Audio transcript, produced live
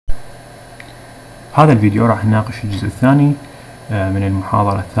هذا الفيديو راح نناقش الجزء الثاني من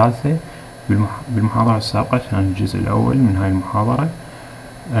المحاضرة الثالثة. بالمحاضرة السابقة كان الجزء الأول من هاي المحاضرة،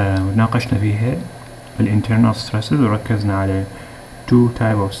 وناقشنا فيها الانترنال stresses وركزنا على two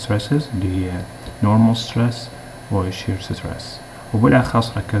type of stresses اللي هي normal stress و shear stress،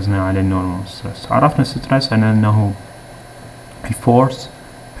 وبالأخص ركزنا على normal stress. عرفنا stress أنه الفورس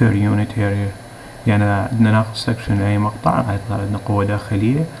per unit area، يعني بدنا ناخذ سكشن أي مقطع راح يطلع لنا قوة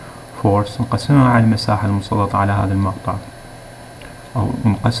داخلية فورس نقسمها على المساحة المسلطة على هذا المقطع، أو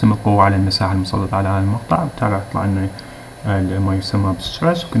نقسم القوة على المساحة المسلطة على هذا المقطع، بالتالي راح يطلع لنا ما يسمى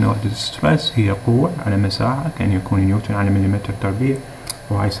بالستريس. وكنا وحدة الستريس هي قوة على مساحة، كأن يكون نيوتن على مليمتر تربيع،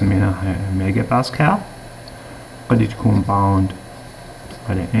 وهاي سميناها ميجا باسكال. قد تكون باوند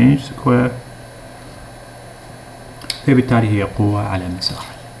على انش سكوير، فبالتالي هي قوة على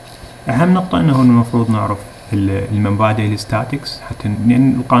مساحة. أهم نقطة أنه المفروض نعرف المبادئ الستاتيكس، حتى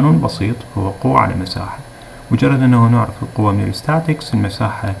لأن القانون بسيط، هو قوة على مساحة. مجرد أنه نعرف القوة من الستاتيكس،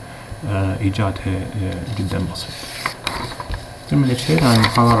 المساحة إيجادها جدا بسيط. ثم الشيء هاي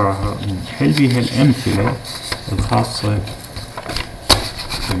المحاضرة راح نحل بها الأمثلة الخاصة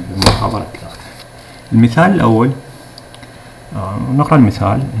بالمحاضرة الثالثة. المثال الأول، نقرأ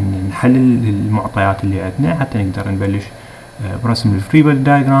المثال إن نحلل المعطيات اللي عندنا حتى نقدر نبلش برسم الفري بودي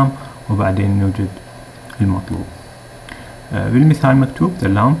دايجرام، وبعدين نوجد المطلوب. بالمثال مكتوب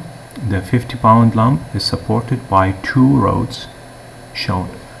the 50 pound lamp is supported by two rods shown.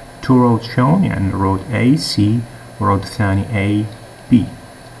 two rods shown يعني road A C ورود الثاني A B.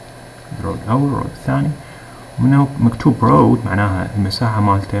 الرود الأول والرود الثاني، ومنه مكتوب road معناها المساحة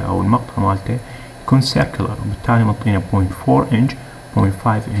مالته أو المقطع مالته يكون circular، وبالتالي مطينا 0.4 inch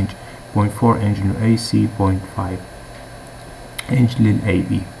 0.5 inch 0.4 inch لل AC 0.5 inch لل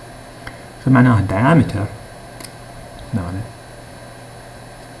AB. فمعناها diameter هنا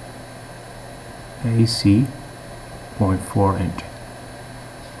AC 0.4 inch،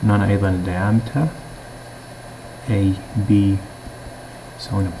 هنا أيضا diameter AB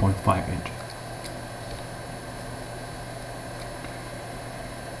يساوي 0.5 inch.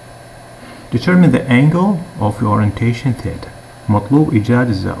 Determine the angle of the orientation theta. مطلوب إيجاد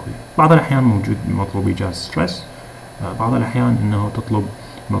الزاوية. بعض الأحيان موجود مطلوب إيجاد ستريس، بعض الأحيان أنه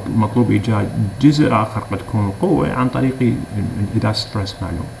مطلوب إيجاد جزء آخر قد تكون القوة عن طريق إيجاد ستريس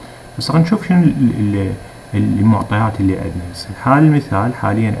معلوم. بس خلينا نشوف شنو المعطيات اللي عندنا. حال المثال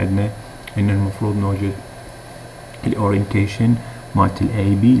حاليا عندنا إن المفروض نوجد الأورينتيشن مالت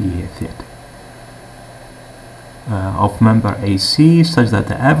AB اللي هي ثيتا of member AC such that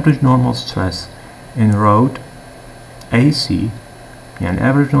the average normal stress in road AC، يعني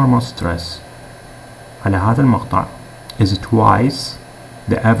average normal stress على هذا المقطع is twice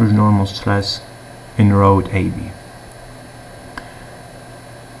the average normal stress in road AB.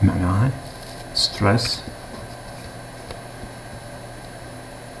 معناها stress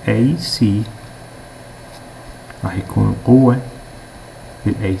AC راح يكون القوة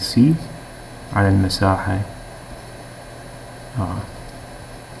للAC على المساحة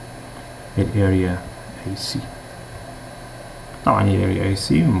الاريا AC. طبعا الاريا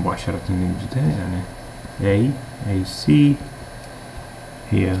AC مباشرة نجدها، يعني AC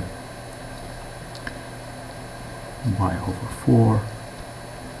هي باي over 4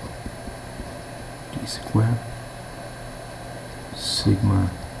 d square sigma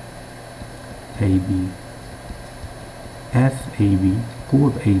AB FAB،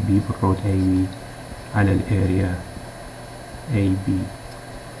 قوة AB بالرود AB على الاريا AB.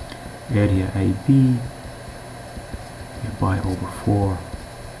 area AB باي over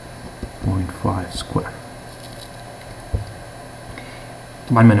 4.5 square.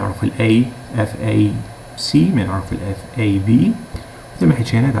 طبعا ما نعرف ال A FAC، ما نعرف ال FAB. مثل ما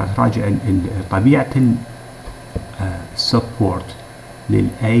حكينا إذا تراجع طبيعة السبورت لل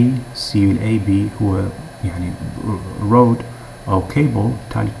AC وال AB هو يعني رود أو كيبل،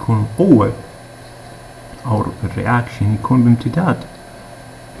 بالتالي تكون القوة أو الرياكشن يكون بامتداد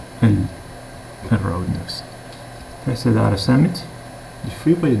الرود نفسه. فهسه إذا رسمت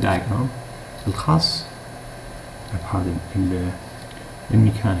الفري بودي دايجرام الخاص بهذا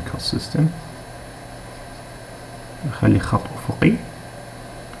الميكانيكال سيستم، أخلي خط أفقي،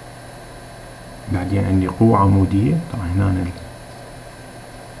 بعدين عندي قوة عمودية. طبعا هنا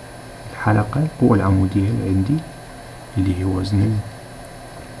الحلقة القوة العمودية اللي عندي اللي هي وزن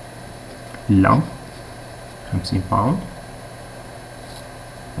اللامب 50 باوند.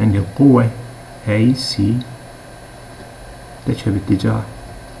 عندي القوة AC تجهب باتجاه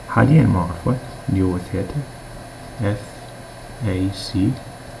حاليا معرفة اللي هو ثيتا FAC،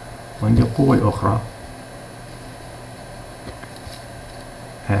 وعندي القوة الأخرى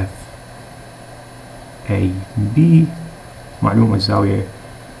FAB. معلومة الزاوية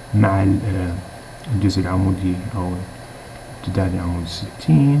مع الجزء العمودي أو امتداد العمود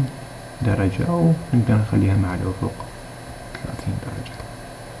 60 درجة، أو نقدر نخليها مع الأفق 30 درجة.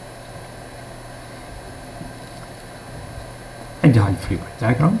 عندي هاي الفريبايت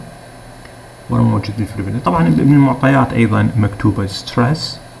دايجرام ورا موجود الفريبايت. طبعا من المعطيات أيضا مكتوبة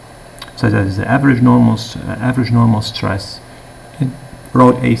stress such as the average normal stress in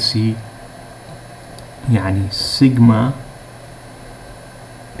road AC يعني sigma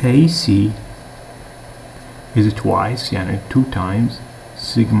AC is twice يعني 2 times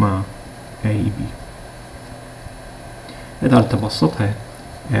sigma AB. إذا تبسطها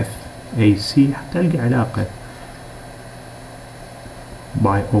FAC حتى ألقى علاقة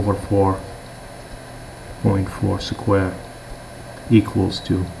by over 4.4 square equals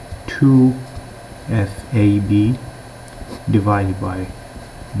to 2 FAB divided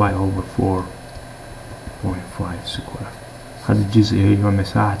by over 4.5 square. هذا الجزء هو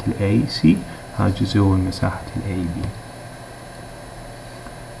مساحة ال AC، هذا الجزء هو مساحة ال AB.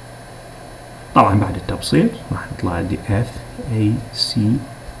 طبعا بعد التبسيط راح يطلع لي FAC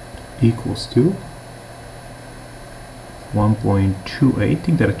equals to 1.28.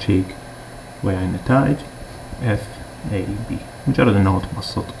 تقدر تشيك ويا النتائج FAB مجرد انه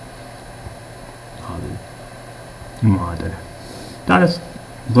تبسط هذه المعادلة. ثالث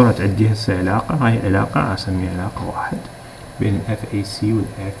ظهرت عندي هسه علاقة، هاي علاقة اسميها علاقة واحد بين ال FAC وال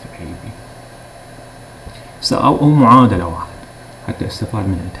FAB، أو معادلة واحد حتى استفاد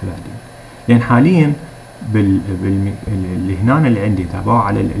من عندها بعدين. لأن حاليا اللي هنا اللي عندي تابعوا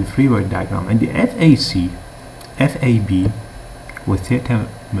على الفريبايت دايجرام عندي FAC FAB والثيتا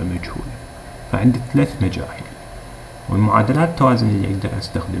مجهولة، فعندي 3 مجاهيل. والمعادلات التوازن اللي أقدر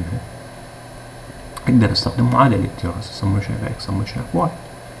أستخدمها، أقدر أستخدم معادلة summation of x summation of y.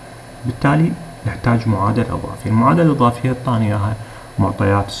 بالتالي نحتاج معادلة إضافية. المعادلة الإضافية تعطيني إياها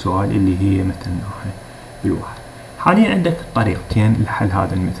معطيات السؤال اللي هي مثلناها بالواحد. حاليا عندك طريقتين لحل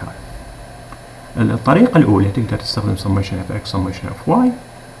هذا المثال. الطريقة الأولى تقدر تستخدم summation of x summation of y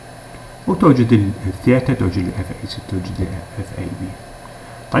وتوجد الثيتا، توجد ال FAC، توجد ال FAB.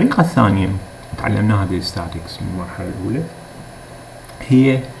 الطريقة الثانية تعلمناها بالستاتيكس من المرحلة الأولى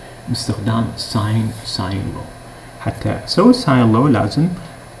هي باستخدام ساين لو. حتى أسوي ساين لو لازم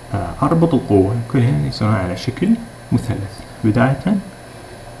أربط القوة كلها يصيرون على شكل مثلث. بداية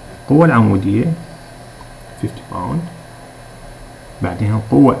القوة العمودية 50 باوند، بعدين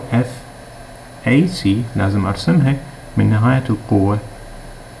القوة FAC لازم أرسمها من نهاية القوة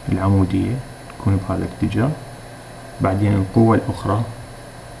العمودية تكون بهذا الاتجاه، بعدين القوة الأخرى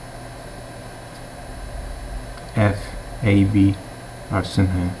FAB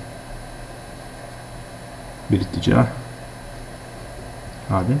أرسمها بالاتجاه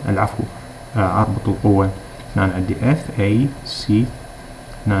هذا. العفو، أربط القوة هنا عندي FAC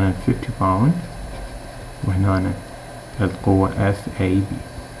هنا 50 باوند وهنا القوة FAB.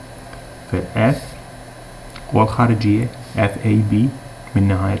 فالF القوة الخارجية FAB من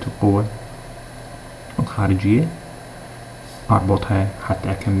نهاية القوة الخارجية أربطها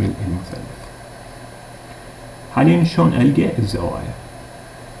حتى أكمل المثلث. حاليا شلون ألقى الزوايا؟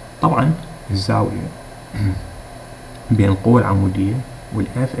 طبعا الزاوية بين القوة العمودية وال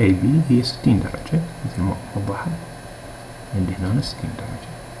FAB هي 60 درجة مثل ما وضحت عندي هنا 60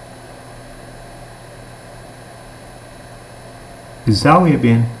 درجة. الزاوية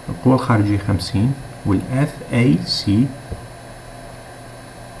بين القوة الخارجية 50 وال FAC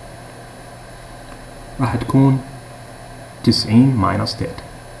راح تكون 90 ماينس ثيتا.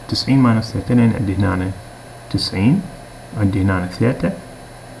 90 ماينس ثيتا لأن عندي هنا 90 عندي هنا ثيتا،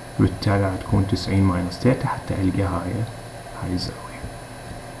 وبالتالي راح تكون 90 ماينس ثيتا حتى ألقى هاي الزاوية،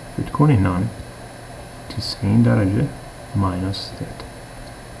 فتكون هنا 90 درجة ماينس ثيتا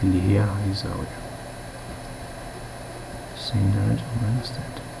اللي هي هاي الزاوية 90 درجة ماينس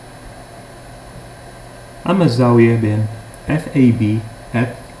ثيتا. أما الزاوية بين FAB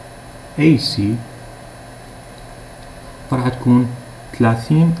FAC فراح تكون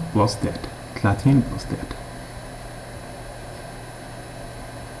 30 بلس ثيتا، 30 بلس ثيتا.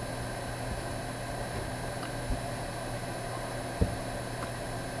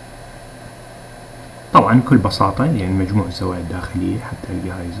 طبعا بكل بساطة يعني مجموع الزوايا الداخلية حتى ألقى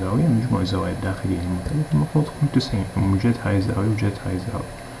هاي الزاوية، مجموع الزوايا الداخلية للمثلث المفروض تكون 90. من جهة هاي الزاوية وجهة هاي الزاوية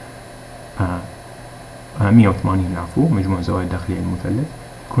 180 العفو. مجموع الزوايا الداخلية للمثلث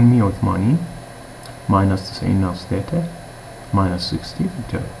تكون 180 ماينس 90 ناقص ثيتا ماينس 60،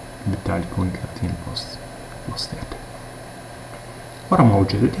 بالتالي تكون 30 بلس ثيتا. ورا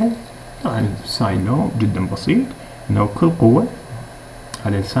موجودتها طبعا ساين لو جدا بسيط، انه كل قوة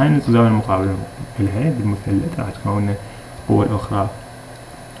على الساين الزاوية المقابلة لها بالمثلث راح تكون القوة الأخرى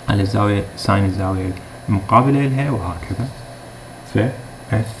على الزاوية ساين الزاوية المقابلة لها، وهكذا. ف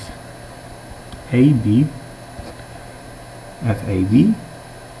FAB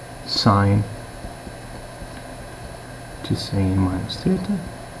ساين 90 minus theta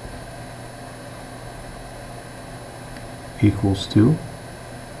equals to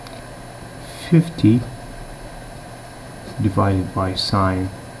 50 divided by sine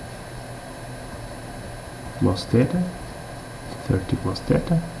plus theta, 30 plus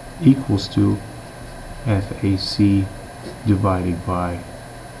theta, equals to FAC divided by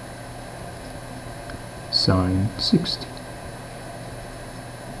sine 60.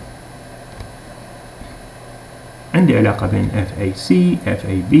 عندي علاقة بين FAC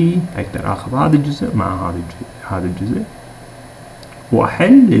FAB، أقدر أخذ هذا الجزء مع هذا الجزء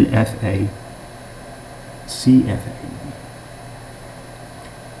وأحل ال FAC FAB،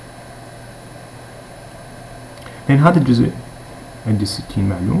 لأن هذا الجزء عندي 60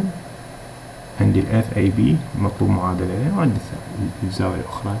 معلوم، عندي ال FAB مطلوب معادلة، وعندي الزاوية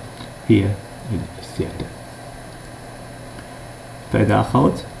الأخرى هي الثيتا. فإذا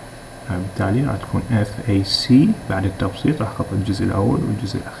أخذت بالتالي راح تكون FAC بعد التبسيط راح أخذ الجزء الأول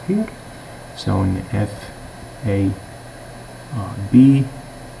والجزء الأخير يساوي FAB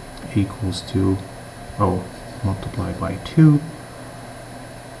equals to أو multiplied by 2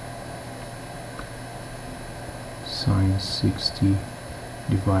 sine 60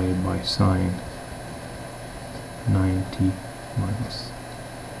 divided by sine 90 minus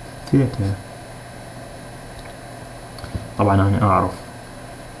theta. طبعا أنا أعرف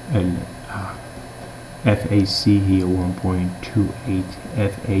ال FAC هي 1.28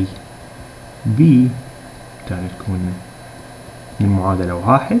 FAB، بالتالي تكون المعادلة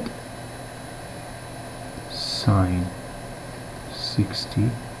 1 sine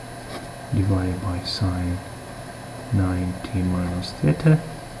 60 divided by sine 90 minus theta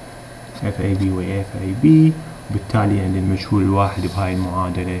FAB و FAB، وبالتالي عندي المجهول الواحد بهاي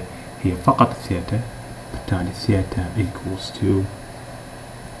المعادلة هي فقط الثيتا، بالتالي الثيتا equals to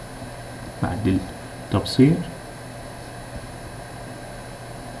بعد التبسيط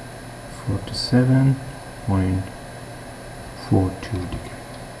 47.42 degree.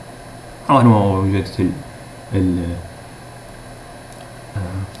 طبعا لو وجدت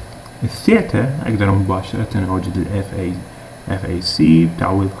الثيتا أقدر مباشرة أوجد ال FAC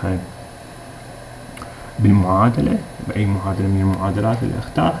بتعويضها بالمعادلة بأي معادلة من المعادلات اللي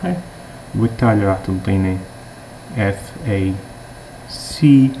اختارها، وبالتالي راح تنطيني FAC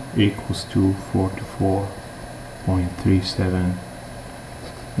equals to 44.37،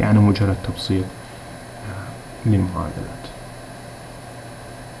 يعني مجرد تبسيط للمعادلات.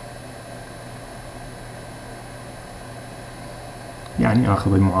 يعني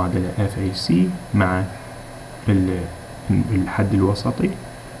اخذ المعادلة FAC مع الحد الوسطي،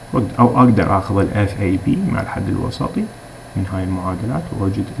 او اقدر اخذ ال FAB مع الحد الوسطي من هاي المعادلات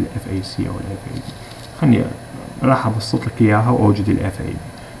واوجد ال FAC او ال FAB. خلني راح ابسط لك اياها واوجد ال FAB.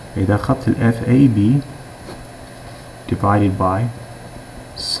 اذا اخذت ال FAB divided by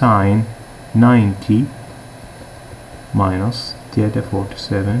sine 90 minus theta 47.42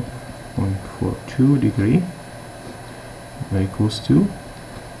 degree equals to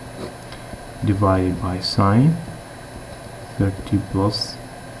divided by sine 30 plus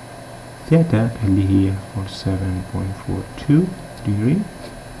theta اللي هي 47.42 degree.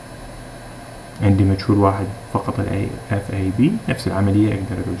 عندي مجهول واحد فقط ال FAB، نفس العملية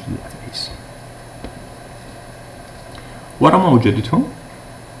أقدر أوجد ال FAC. ورا ما وجدتهم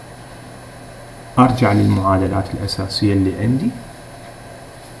أرجع للمعادلات الأساسية اللي عندي،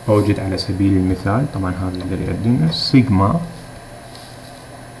 أوجد على سبيل المثال، طبعا هذا اللي يقدمنا سيجما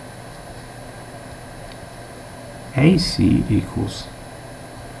AC equals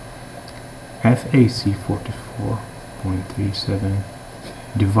FAC 44.37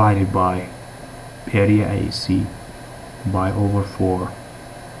 divided by area AC by over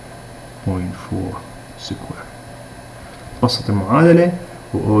 4.4 square. بسط المعادلة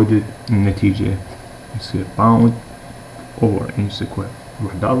وأوجد النتيجة، يصير باوند over inch square،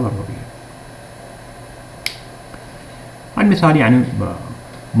 وحدات ضرورية. المثال يعني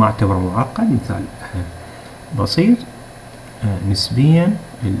ما اعتبره معقد، مثال بسيط نسبيا.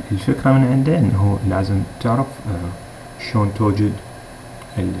 الفكرة من عنده انه لازم تعرف شلون توجد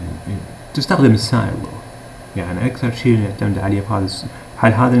تستخدم السائل، يعني اكثر شيء نعتمد عليه في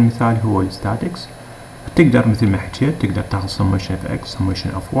حل هذا المثال هو الستاتكس. تقدر مثل ما حكيت تقدر تاخذ summation of x summation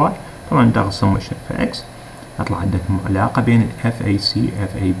of y. طبعا تاخذ summation of x يطلع عندك علاقة بين ال FAC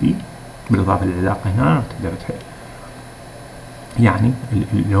FAB بالإضافة للعلاقة هنا تقدر تحل. يعني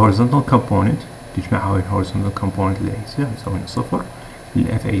الهوريزونتال كومبوننت تجمعها ويا الهوريزونتال كومبوننت اللي يسوون صفر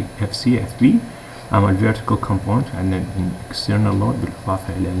ال FC FB. أما الفيرتيكال كومبوننت عندنا الاكسترنال لود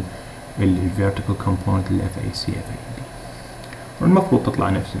بالإضافة إلى الفيرتيكال كومبوننت ال FAC FAB. والمفروض تطلع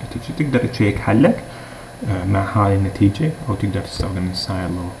نفس النتيجة. تقدر تشيك حلك مع هذه النتيجة أو تقدر تستخدم الساين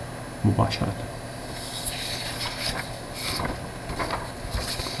لو مباشرة.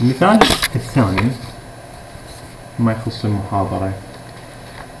 المثال الثاني ما يخص المحاضرة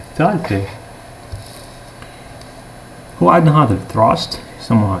الثالثة هو عندنا هذا الثراست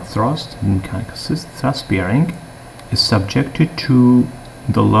يسموها thrust mechanical system. thrust bearing is subjected to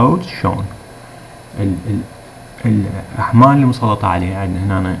the load shown. الأحمال المسلطة عليها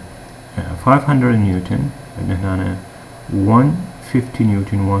عندنا هنا 500 نيوتن، عندنا هنا 150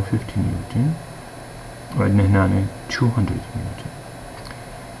 نيوتن 150 نيوتن، وعندنا هنا 200 نيوتن.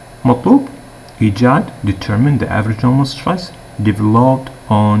 مطلوب إيجاد determine the average normal stress developed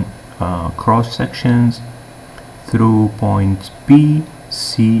on cross sections through points B,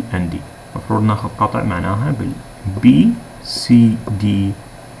 C and D. المفروض ناخذ قطع معناها بال B, C, D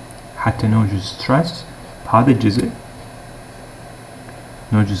حتى نوجد ستريس بهذا الجزء،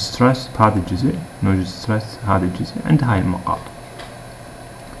 نوجد ستريس بهذا الجزء، نوجد ستريس هذا الجزء عند هاي المقاطع.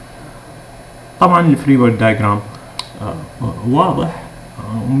 طبعا الفري وورد دايجرام واضح،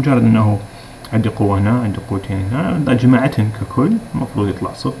 ومجرد انه عندي قوة هنا عندي قوتين هنا، اذا جمعتهم ككل المفروض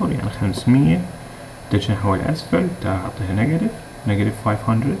يطلع صفر، يعني 500 اتجه نحو الاسفل اعطيها نيجاتيف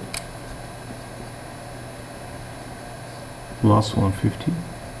 500 بلس 150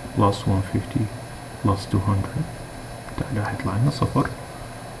 بلس 150 بلس 200 راح يطلع لنا صفر.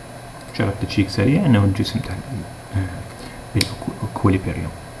 مجرد تشيك سريع انه الجسم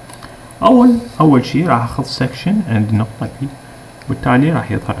بالاكوليبريوم. اول شيء راح اخذ سكشن عند النقطة بي، وبالتالي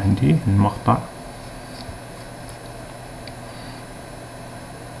راح يظهر عندي المقطع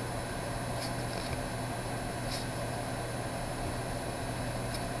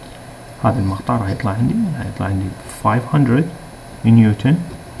هذا المقطع راح يطلع عندي 500 نيوتن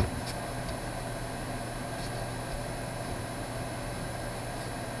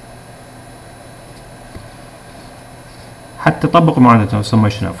حتى طبق معادلة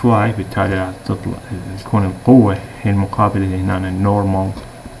summation of y. بالتالي راح تطلع تكون القوة هي المقابلة هنا النورمال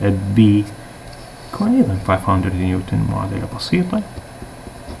B تكون أيضا 500 نيوتن. معادلة بسيطة،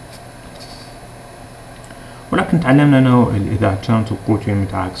 ولكن تعلمنا أنه إذا كانت القوتين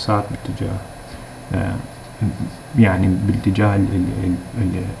متعاكسات باتجاه يعني باتجاه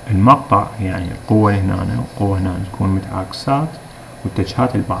المقطع، يعني القوة هنا والقوة هنا تكون متعاكسات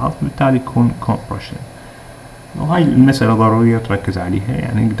واتجاهات البعض، بالتالي يكون compression. وهاي المسألة ضرورية تركز عليها،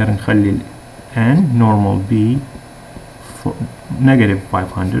 يعني نقدر نخلي ال N normal B negative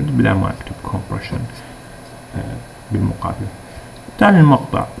 500 بدل ما أكتب compression بالمقابل. بالتالي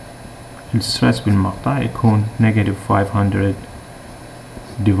المقطع الستريس بالمقطع يكون negative 500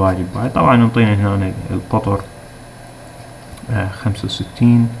 divided by، طبعا نعطينا هنا القطر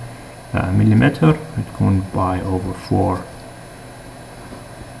 65 مليمتر، تكون باي over 4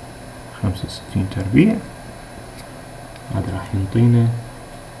 65 تربيع. هذا راح يعطينا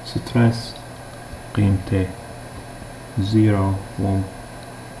ستريس قيمته 0.1507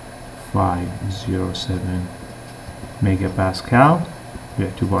 ميجا باسكال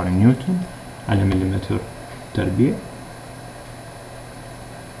باعتبار نيوتن على مليمتر تربيع.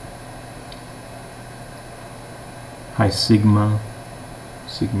 هاي سيجما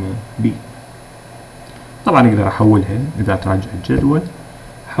بي. طبعا اقدر احولها اذا تراجع الجدول،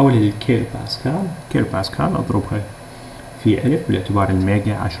 احولها للكيل باسكال. كيل باسكال اضربها في ألف باعتبار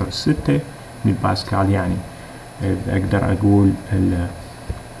الميجا 10⁶ من باسكال، يعني أقدر أقول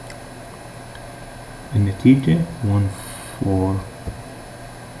النتيجة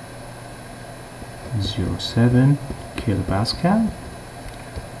 1407 كيلو باسكال،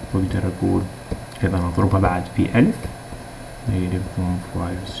 وأقدر أقول أيضا أضربها بعد في ألف نيجاتيف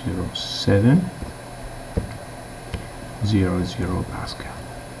 1507 00 باسكال.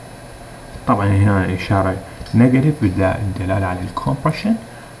 طبعا هنا الإشارة نيجاتيف بالدلالة على الكومبريشن،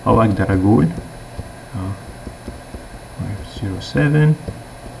 أو أقدر أقول 507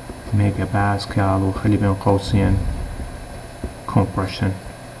 ميجا باسكال وخلي بين قوسين كومبريشن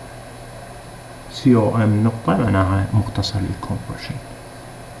COM نقطة معناها مختصر للكومبريشن.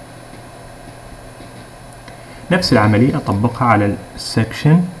 نفس العملية أطبقها على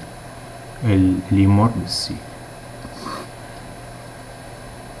السكشن اللي يمر بالسي.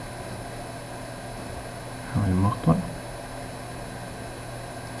 هاي المقطع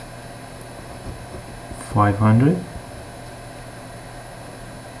 500 500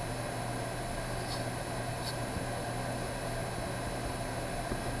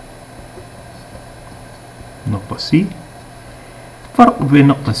 نقطة سي. فرق بين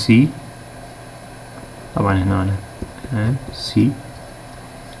نقطة سي طبعا هنا سي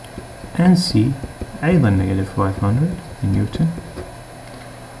ان سي أيضا نيجاتيف 500 نيوتن.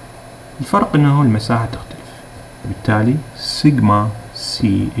 الفرق انه المساحة تختلف، بالتالي سيجما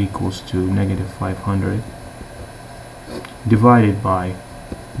سي equals to negative 500 divided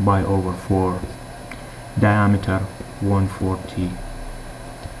by over 4 diameter 140.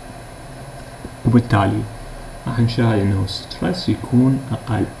 وبالتالي راح نشاهد انه الستريس يكون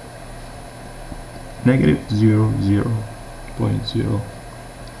اقل negative 0.0325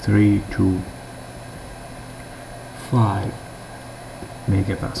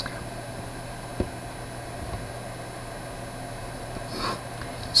 ميجا باسكال.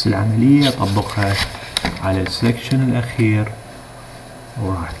 بس العملية طبقها على السكشن الأخير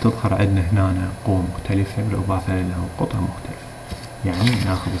وراح تظهر عندنا هنا قوة مختلفة بالإضافة إلى قطر مختلفة. يعني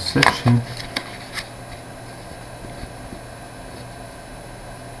ناخذ السكشن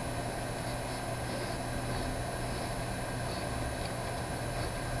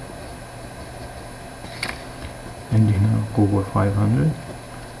عندي هنا قوة 500،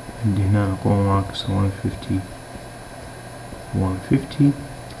 عندي هنا قوة معاكسة 150،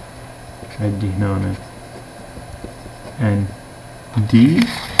 عندي هنا ان دي،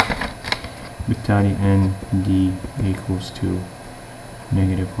 بالتالي ان دي equals to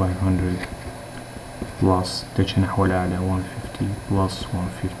negative 500 plus تجي نحو الأعلى 150 plus 150،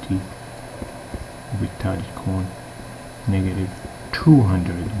 وبالتالي يكون negative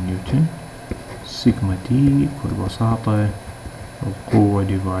 200 نيوتن. سيجما تي بكل بساطة القوة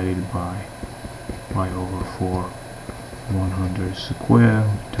divided by over 4 100 سكوير،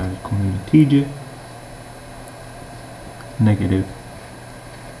 وبالتالي تكون النتيجة negative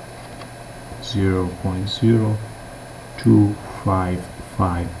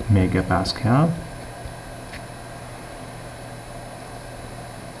 0.0255 ميجا باسكال.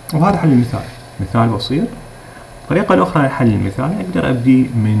 وهذا حل المثال، مثال بسيط. الطريقة الأخرى لحل المثال أقدر أبدي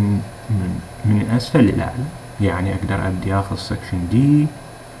من أسفل للأعلى، يعني أقدر أبدي أخذ سكشن دي،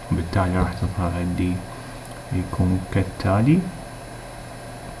 وبالتالي راح تظهر عندي يكون كالتالي.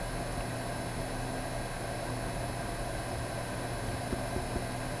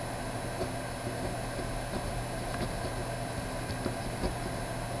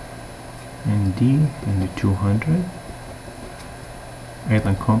 ND 200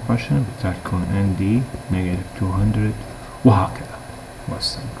 أيضا compression، بالتالي تكون ND negative 200 وهكذا.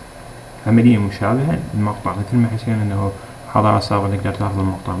 والسلام. عملية مشابهة المقطع مثل ما حكينا انه محاضرة سابقة تقدر تاخذ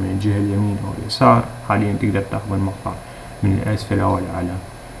المقطع من الجهة اليمين او اليسار، حاليا تقدر تاخذ المقطع من الاسفل او الاعلى.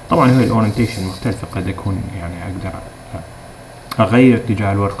 طبعا هو الاورينتيشن مختلفة، قد يكون يعني اقدر اغير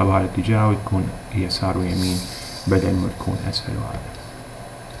اتجاه الورقة بهذا الاتجاه وتكون يسار ويمين بدل ما تكون اسفل واعلى.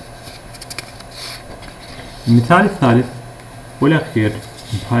 المثال الثالث والاخير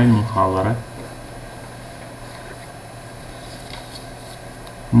بهاي المحاضرة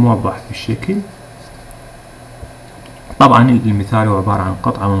موضح بالشكل. طبعا المثال هو عبارة عن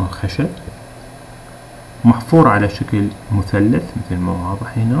قطعة من الخشب محفور على شكل مثلث مثل ما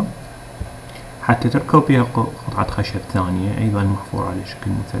واضح هنا، حتى تركب فيها قطعة خشب ثانية أيضا محفور على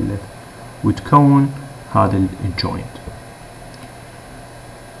شكل مثلث وتكون هذا الجوينت.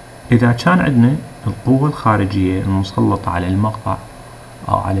 إذا كان عندنا القوة الخارجية المسلطة على المقطع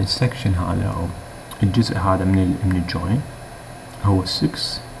أو على السكشن هذا أو الجزء هذا من الجوينت هو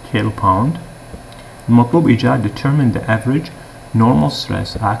 6 كيلو باوند، المطلوب إيجاد determine the average normal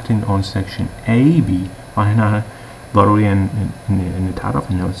stress acting on section AB. فهنا ضروري أن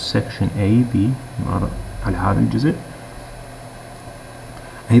نتعرف أنه section AB على هذا الجزء،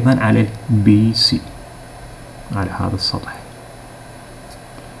 أيضا على BC على هذا السطح.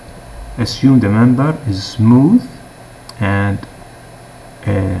 Assume the member is smooth and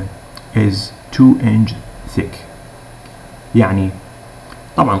is 2 inch thick. يعني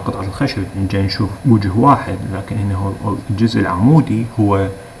طبعا قطعة الخشب نجي نشوف وجه واحد، لكن انه الجزء العمودي هو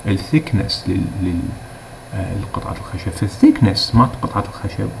الثيكنس للقطعة الخشب. في الثيكنس مالت قطعة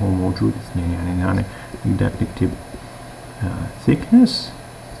الخشب هو موجود 2، يعني هنا نقدر نكتب thickness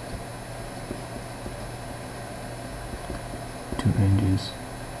 2 inches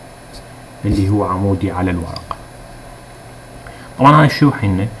اللي هو عمودي على الورق. طبعا هاي شو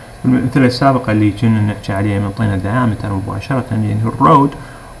حنا بالمثل السابق اللي كنا نحكي عليه منطينا الديامتر مباشرة، يعني الرود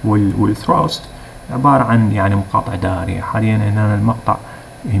والثروست عبارة عن يعني مقاطع دائرية. حاليا هنا المقطع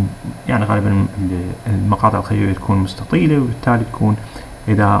يعني غالبا المقاطع الخشبية تكون مستطيلة، وبالتالي تكون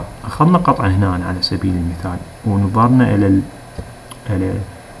إذا أخذنا قطعة هنا على سبيل المثال ونظرنا إلى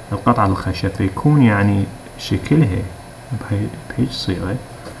القطعة الخشب فيكون يعني شكلها بهي الصيغة.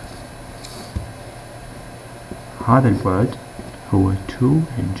 هذا البعد هو 2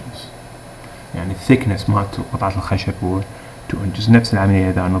 inches، يعني الثيكنس مالت قطعة الخشب هو 2 inches. نفس العملية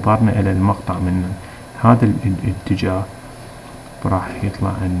إذا نظرنا إلى المقطع من هذا الاتجاه راح يطلع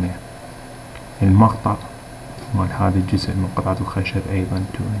أن المقطع مال هذا الجزء من قطعة الخشب أيضا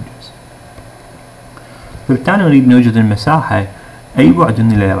 2 inches. فبالتالي نريد نوجد المساحة، أي بعد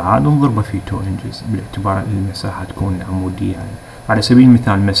من الأبعاد نضربه في 2 inches باعتبار المساحة تكون عمودية. على سبيل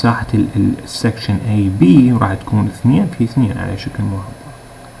المثال مساحة السكشن AB راح تكون 2 في 2 على شكل مربع،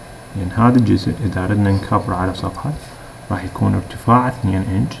 يعني هذا الجزء إذا ردنا نكبره على سطحه راح يكون ارتفاعه 2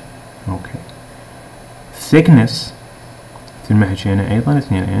 inch. أوكي، thickness مثل ما حكينا أيضا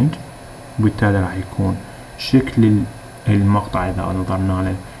 2 inch، وبالتالي راح يكون شكل المقطع إذا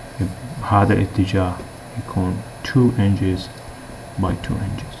نظرنا له بهذا الاتجاه يكون 2 inches by 2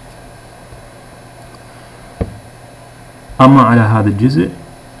 inches. أما على هذا الجزء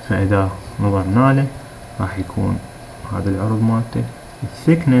فإذا نظرنا له راح يكون هذا العرض مالته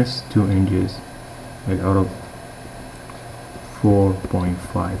thickness 2 inches، العرض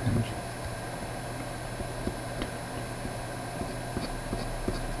 4.5 inch.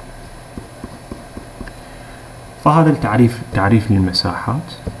 فهذا التعريف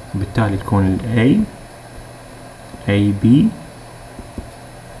للمساحات. بالتالي تكون ال AB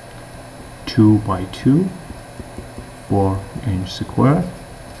 2 by 2 4 inch square،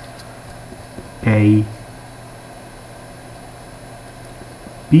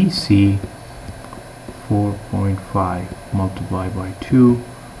 BC 4.5 multiplied by 2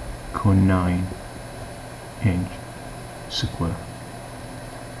 يكون 9 inch square.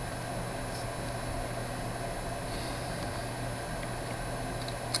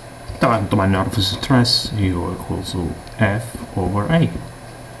 طبعا نعرف الستريس هو equals F over A.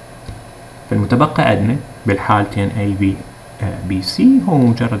 فالمتبقى عندنا بالحالتين AB BC هو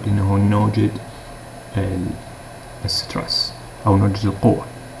مجرد انه نوجد الستريس او نوجد القوة.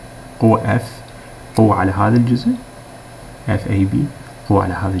 قوة F قوة على هذا الجزء FAB، قوة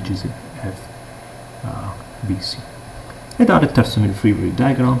على هذا الجزء FBC. إذا أردت ترسم الفري بودي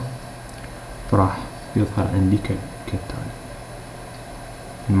دايجرام فراح يظهر عندي كالتالي: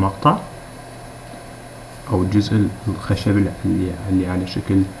 المقطع أو الجزء الخشب اللي على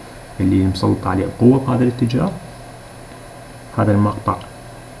شكل اللي مسلط عليه القوة بهذا الاتجاه، هذا المقطع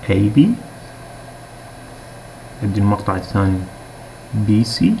AB، عندي المقطع الثاني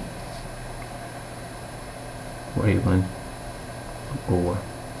BC، وأيضا القوة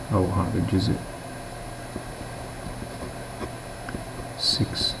أو هذا الجزء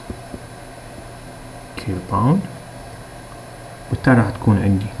 6 كيلو باوند. بالتالي راح تكون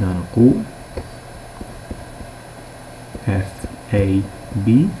عندي هنا قوة FAB،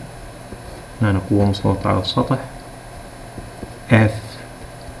 هنا قوة مسلطة على السطح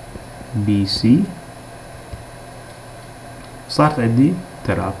FBC. صارت عندي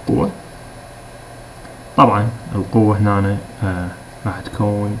 3 قوة. طبعا القوة هنا راح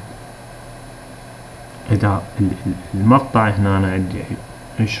تكون إذا المقطع هنا عندي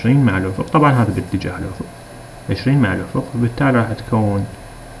 20 مع الأفق، طبعا هذا باتجاه الأفق 20 مع الأفق، وبالتالي راح تكون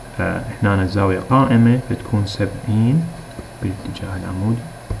هنا الزاوية قائمة فتكون 70 بالاتجاه العمودي،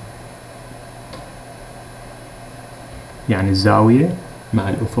 يعني الزاوية مع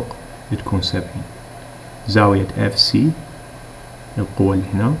الأفق تكون 70. زاوية FC القوة اللي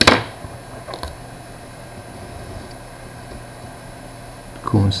هنا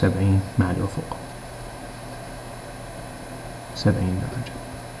تكون 70 مع الأفق، 70 درجة.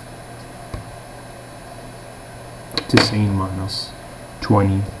 90 ماينس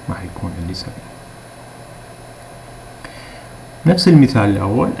 20 راح يكون عندي 70. نفس المثال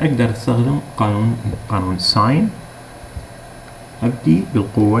الأول أقدر أستخدم قانون ساين. أبدي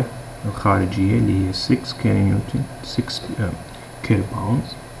بالقوة الخارجية اللي هي 6 كيلو نيوتن، 6 كيلو باوند،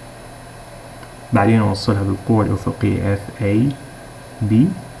 بعدين أوصلها بالقوة الأفقية FAB،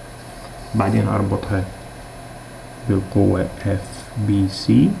 بعدين أربطها بالقوة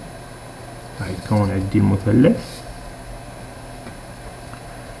FBC، راح يكون عندي المثلث.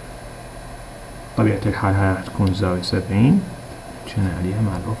 طبيعة الحال هاي راح تكون زاوية 70 كنا عليها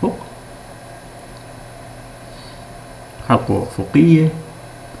مع الأفق. هاي قوة أفقية.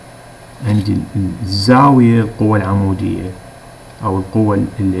 عندي الزاوية القوة العمودية أو القوة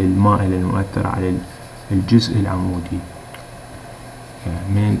المائلة المؤثرة على الجزء العمودي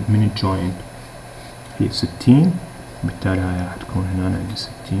من الجوينت هي 60، بالتالي هاي راح تكون هنا عندي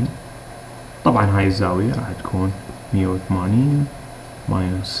 60. طبعا هاي الزاوية راح تكون 180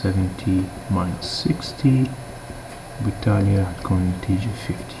 minus 70 minus 60، بالتالي راح تكون النتيجة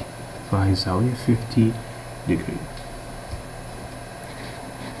 50. فهاي الزاوية 50 degree.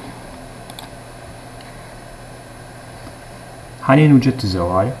 حاليا وجدت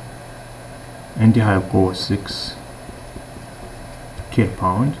الزوايا. عندي هاي القوة 6 كيلو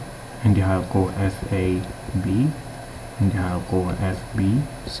باوند، عندي هاي القوة FAB، عندي هاي القوة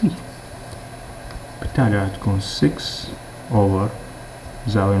FBC. بالتالي راح تكون 6 over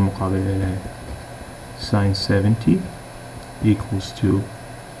زاوية المقابلة لها sin 70 equals to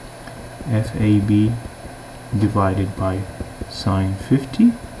FAB divided by sin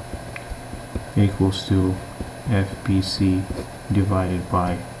 50 equals to FBC divided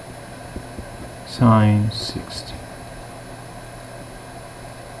by sin 60.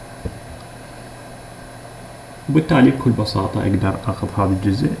 وبالتالي بكل بساطة أقدر أخذ هذا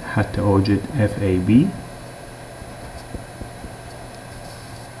الجزء حتى أوجد FAB.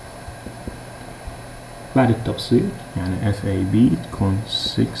 بعد التبسيط يعني FAB تكون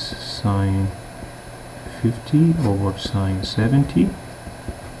 6 sin 50 over sin 70.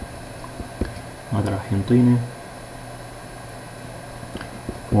 هذا راح ينطينا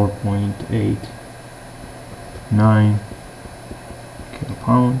 4.89 كيلو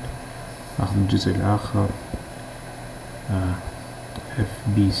باوند. أخذ الجزء الآخر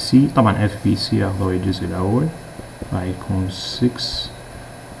FBC. طبعا FBC أخذه الجزء الأول راح يكون 6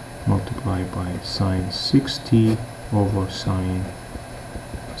 multiplied by sin 60 over sin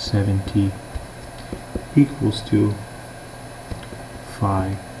 70 equals to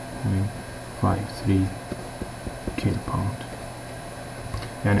 5.53 كيلو باوند.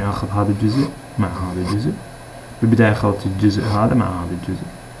 يعني أخذ هذا الجزء مع هذا الجزء. بالبداية أخذت الجزء هذا مع هذا الجزء،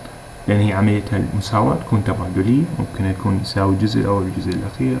 لأن هي عملية المساواة تكون تبادلية، ممكن يكون يساوي الجزء الأول والجزء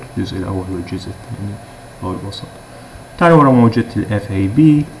الأخير، الجزء الأول والجزء الثاني أو الوسط. تعالوا ورا ما وجدت ال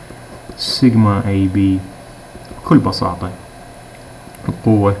FAB سيجما AB بكل بساطة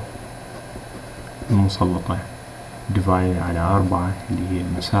القوة المسلطة divided على 4 اللي هي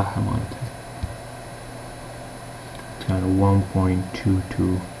المساحة مالتها، كان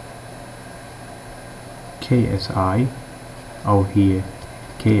 1.22 KSI، أو هي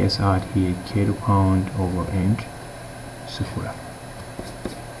KSI هي كيلو باوند over inch سكوير.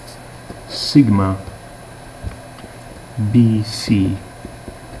 سيجما BC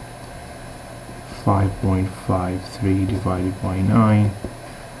 5.53 divided by 9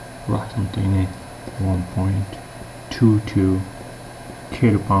 راح تنطينا 1.22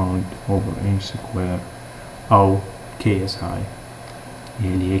 كيلو باوند over inch سكوير، أو KSI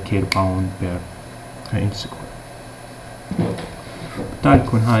اللي هي كيلو باوند بير inch سكوير. بالتالي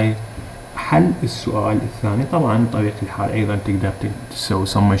تكون هاي حل السؤال الثاني. طبعا بطبيعة الحال أيضا تقدر تسوي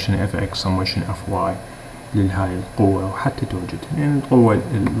summation FX summation FY لهاي القوة وحتى توجدها، لأن القوة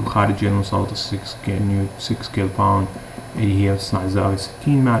الخارجية المسلطة 6 كيلو باوند اللي هي تصنع زاوية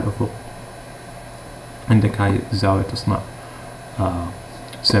 60 مع الأفق. عندك هاي الزاوية تصنع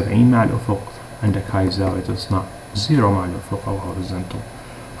 70 مع الأفق، عندك هاي الزاوية تصنع 0 مع الأفق أو horizontal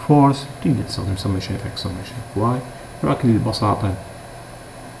force. تقدر تستخدم summation FX summation FY، ولكن للبساطة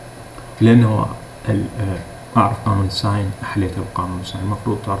لأنه أعرف قانون الساين أحليته بقانون الساين،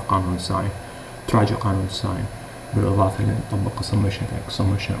 المفروض تعرف قانون الساين تراجع قانون الساين، بالإضافة لنطبق summation FX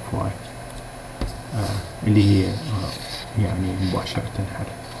summation FY اللي هي يعني مباشرة حل.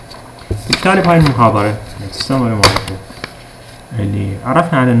 بالتالي بهاي المحاضرة السمري مالته اللي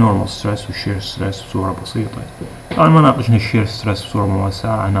عرفنا على النورمال ستريس والشير ستريس بصورة بسيطة. طبعا ما ناقشنا الشير ستريس بصورة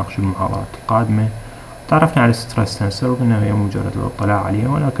موسعة، ناقش المحاضرات القادمة. تعرفنا على الستريس تنسر وقلنا هي مجرد الاطلاع عليها،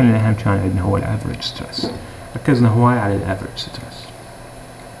 ولكن الأهم كان عندنا هو الافريج ستريس، ركزنا هواي على الافريج ستريس.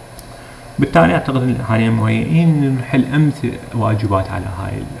 بالتالي أعتقد حاليا مهيئين نحل أمثلة واجبات على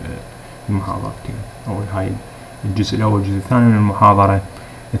هاي المحاضرتين، أو هاي الجزء الأول والجزء الثاني من المحاضرة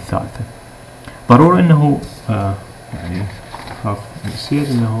الثالثة. ضروري أنه يعني خاف يصير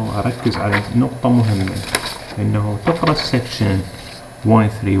أنه أركز على نقطة مهمة، أنه تقرأ السكشن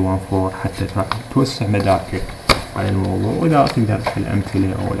 1314 حتى توسع مداركك على الموضوع، وإذا تقدر تحل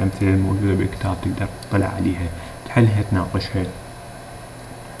أمثلة أو الأمثلة الموجودة بالكتاب تقدر تطلع عليها تحلها تناقشها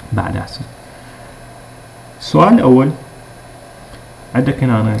بعد أحسن. السؤال الأول عندك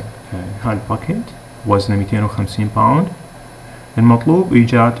هنا هاي الباكيت وزنه 250 باوند. المطلوب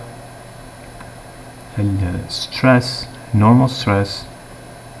إيجاد الستريس normal stress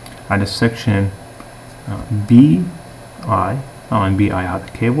على السكشن BI. طبعا BI هذا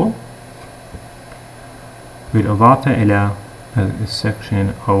كيبل، بالإضافة إلى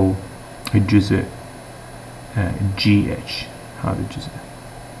السكشن أو الجزء GH. هذا الجزء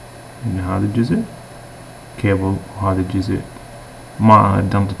إن هذا الجزء كيبل وهذا الجزء ما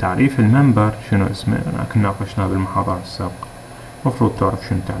قدمت تعريف المنبر شنو اسمه، لكن ناقشناه بالمحاضرة السابقة، مفروض تعرف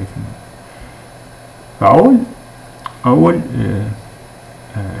شنو تعريف المنبر. فأول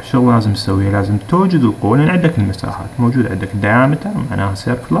شغل لازم تسويه، لازم توجد القوة، لأن عندك المساحات موجود عندك diameter معناها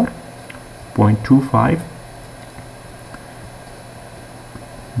circular 0.25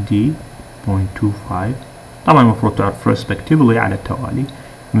 d 0.25. طبعا المفروض تعرف respectively على التوالي،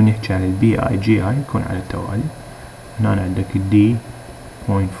 من يحكي على البي اي جي اي يكون على التوالي. هنا عندك d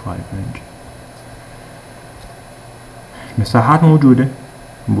 0.5 رينج. مساحات موجودة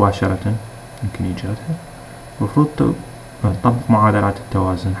مباشرة يمكن إيجادها. المفروض نطبق معادلات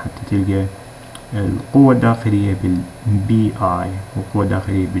التوازن حتى تلقى القوة الداخلية بالبي اي والقوة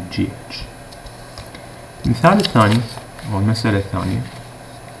الداخلية بالجي اتش. المثال الثاني أو المسألة الثانية،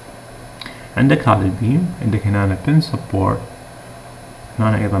 عندك هذا البيم، عندك هنا pin support،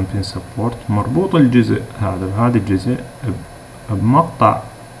 هنا أيضا pin support، مربوط الجزء هذا وهذا الجزء بمقطع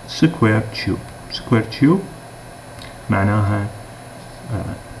square tube معناها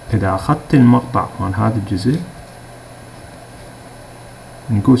إذا أخذت المقطع مال هذا الجزء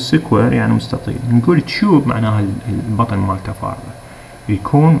نقول سكوير يعني مستطيل، نقول تشوب معناها البطن مالته فارغة،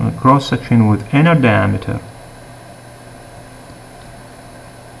 يكون cross section with inner diameter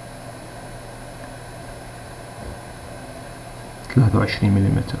 23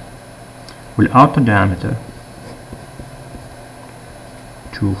 ملم والouter diameter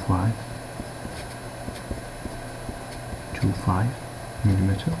 25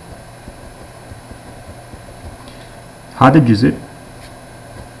 ملم. هذا الجزء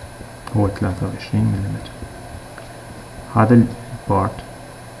هو 23 ملم، هذا البارت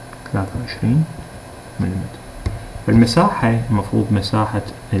 23 ملم. فالمساحة المفروض مساحة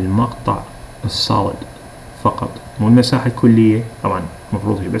المقطع الصلد فقط، مو المساحة الكلية، طبعا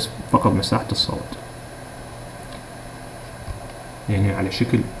المفروض هي بس فقط مساحة الصلد، يعني على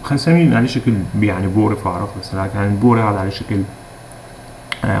شكل خلينا نسميه على شكل يعني بوري فارغ، بس لكن البوري هذا على شكل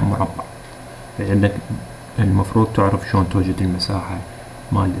مربع. عندك المفروض تعرف شلون توجد المساحة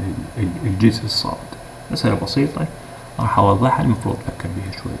مال الجزء الصلد. مسألة بسيطة راح أوضحها، المفروض تفكر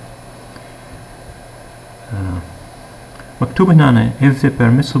بها شوي. مكتوب هنا if the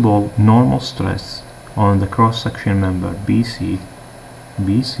permissible normal stress on the cross section member BC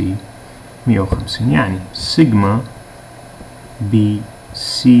 150، يعني sigma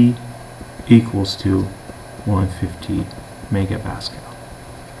BC equals to 150 megapascal.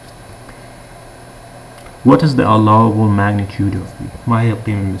 What is the allowable magnitude of B؟ ما هي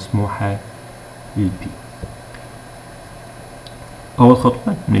القيمة المسموحة للبي؟ أول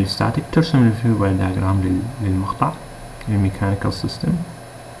خطوة من الستاتيك ترسم الفيبر دياجرام للمقطع للميكانيكال سيستم،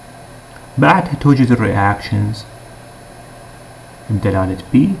 بعدها توجد الرياكشنز بدلالة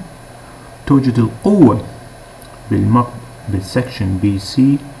B، توجد القوة بالسكشن BC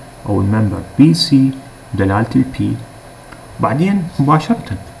أو الممبر BC بدلالة P، بعدين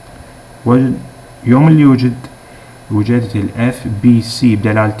مباشرة يوم اللي وجدت ال FBC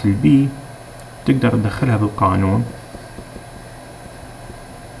بدلالة الB تقدر تدخلها بالقانون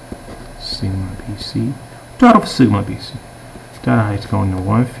سيجما BC. تعرف السيجما BC هاي تكون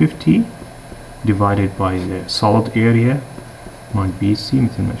 150 divided by the solid area مال BC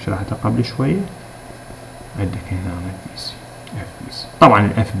مثل ما شرحتها قبل شوية. عندك هنا BC FBC، طبعا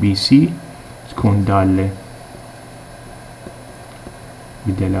ال FBC تكون دالة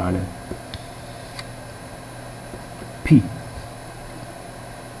بدلالة P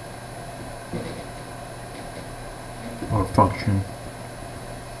or function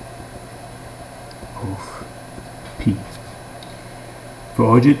of P.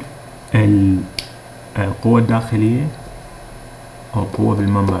 فأوجد القوة الداخلية أو القوة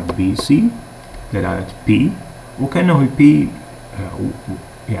بالمنبر BC دلالة P، وكأنه ال P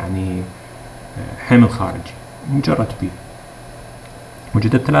يعني حمل خارجي مجرد P.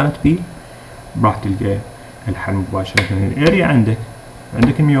 وجدت دلالة P راح تلقى الحل مباشرة. الاريا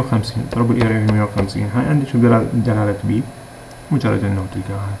عندك 150 اضرب الاريا في 150، هاي عندك دلالة B مجرد انه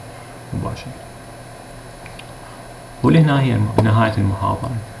تلقاها مباشرة. ولهنا هي نهاية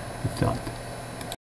المحاضرة الثالثة.